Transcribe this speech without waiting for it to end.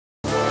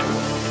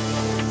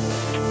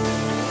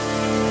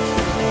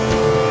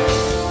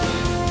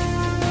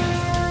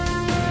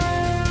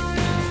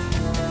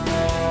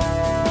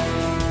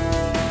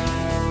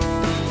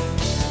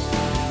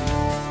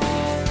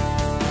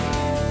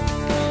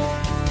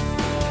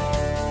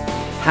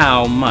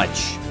How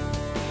much?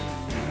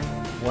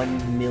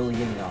 $1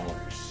 million.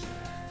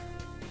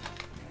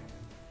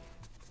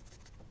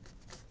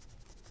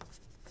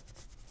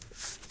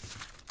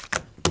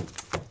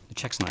 The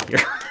check's not here.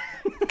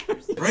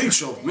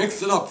 Rachel,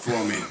 mix it up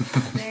for me.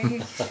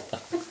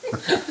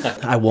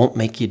 I won't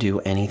make you do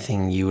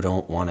anything you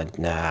don't want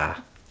to. Nah.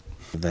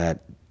 That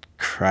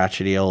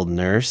crotchety old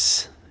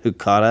nurse who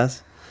caught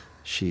us,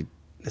 she,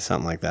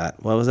 something like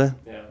that. What was it?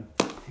 Yeah.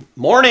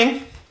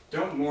 Morning!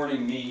 Don't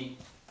morning me.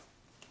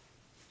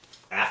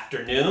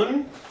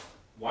 Afternoon?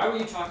 Why were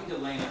you talking to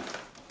Lena?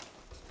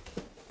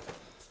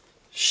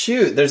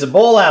 Shoot, there's a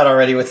bowl out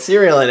already with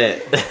cereal in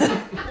it.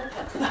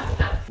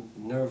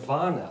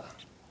 Nirvana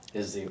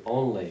is the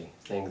only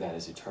thing that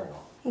is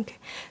eternal. Okay.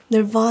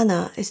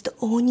 Nirvana is the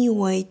only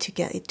way to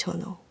get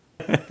eternal.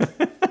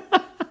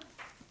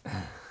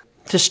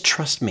 Just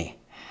trust me.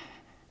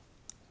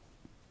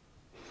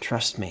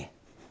 Trust me.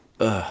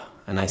 Ugh.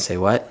 And I say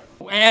what?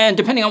 And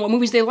depending on what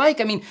movies they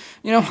like, I mean,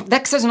 you know,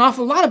 that says an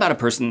awful lot about a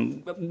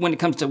person. When it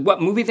comes to what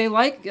movie they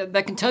like,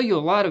 that can tell you a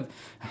lot of...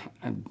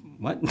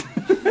 what?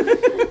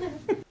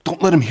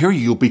 Don't let him hear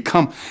you. You'll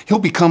become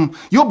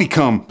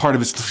part of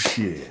his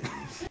shit.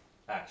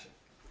 Action.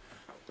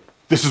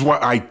 This is why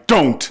I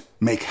don't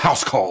make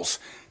house calls.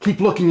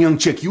 Keep looking, young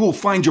chick. You will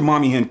find your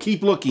mommy hen.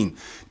 Keep looking.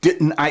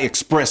 Didn't I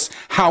express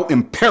how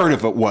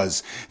imperative it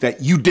was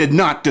that you did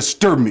not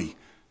disturb me?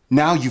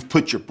 Now you've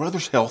put your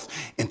brother's health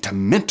into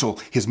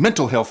his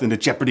mental health into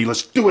jeopardy.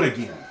 Let's do it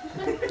again.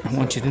 I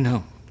want you to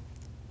know,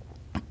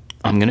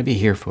 I'm gonna be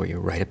here for you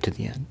right up to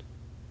the end.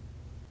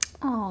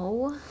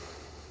 Oh.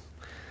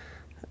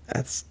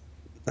 That's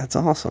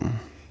awesome.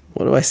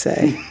 What do I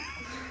say?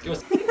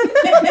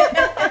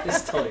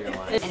 It's totally your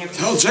line.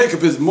 Tell Jacob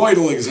his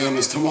moidal exam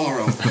is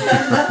tomorrow.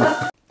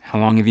 How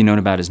long have you known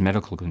about his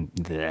medical...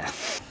 Bleh.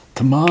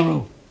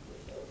 Tomorrow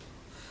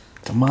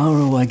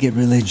I get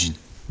religion.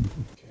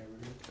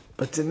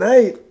 But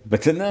tonight.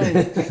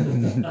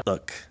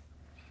 Look,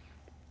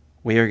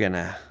 We are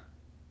gonna...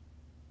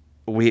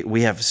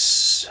 We have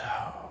so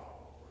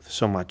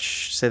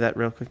much. Say that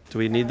real quick. Do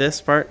we need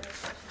this part?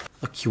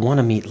 Look, you want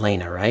to meet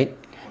Lena, right?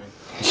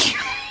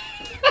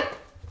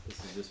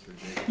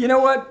 You know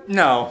what?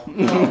 No.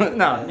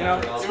 No, you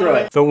know, screw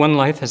it. The one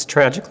life has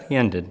tragically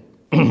ended.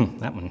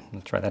 That one,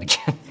 let's try that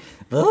again.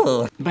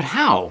 Ugh. But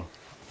how?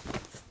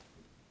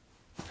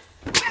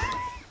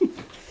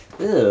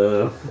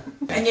 Ew.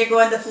 And you're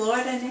going to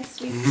Florida next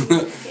week?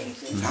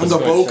 Down to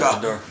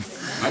Boca.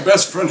 My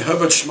best friend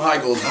Herbert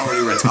Schmeigel is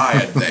already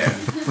retired there.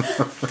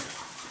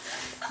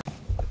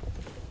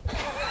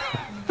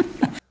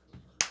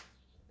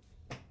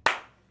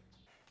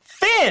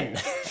 Finn!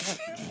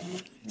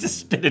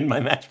 Just spit in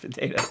my mashed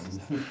potatoes.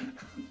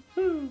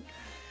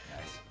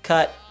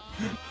 Cut.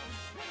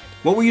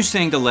 What were you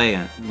saying to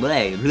Leia?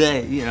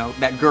 Leia, you know,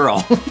 that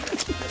girl.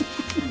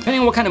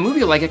 Depending on what kind of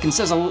movie you like, it can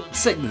says a...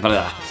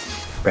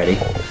 Ready?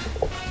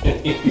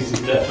 He's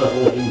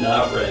definitely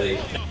not ready.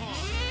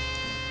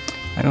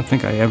 I don't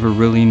think I ever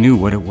really knew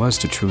what it was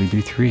to truly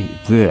be three.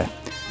 Blech.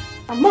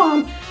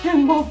 Mom,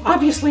 and well,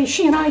 obviously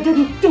she and I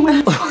didn't do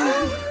it.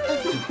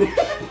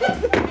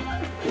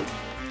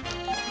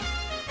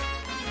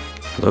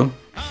 Hello?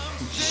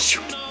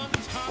 Shoot.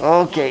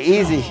 Okay,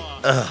 easy.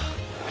 Ugh.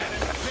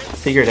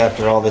 Figured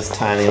after all this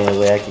time, the only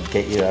way I could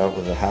get you out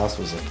of the house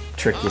was to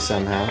trick you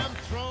somehow.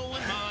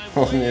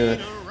 Well,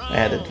 I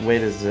had to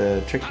wait as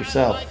trick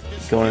yourself.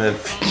 Going to the...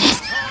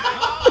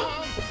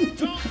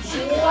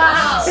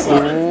 Wow.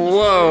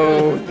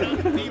 Whoa.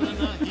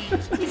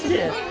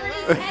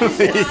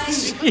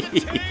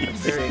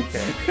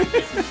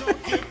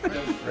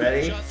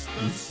 Ready?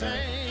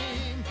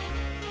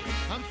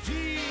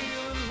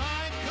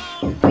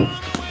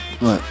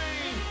 what?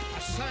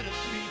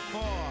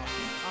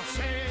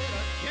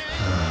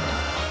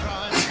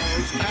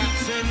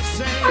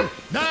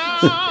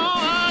 No!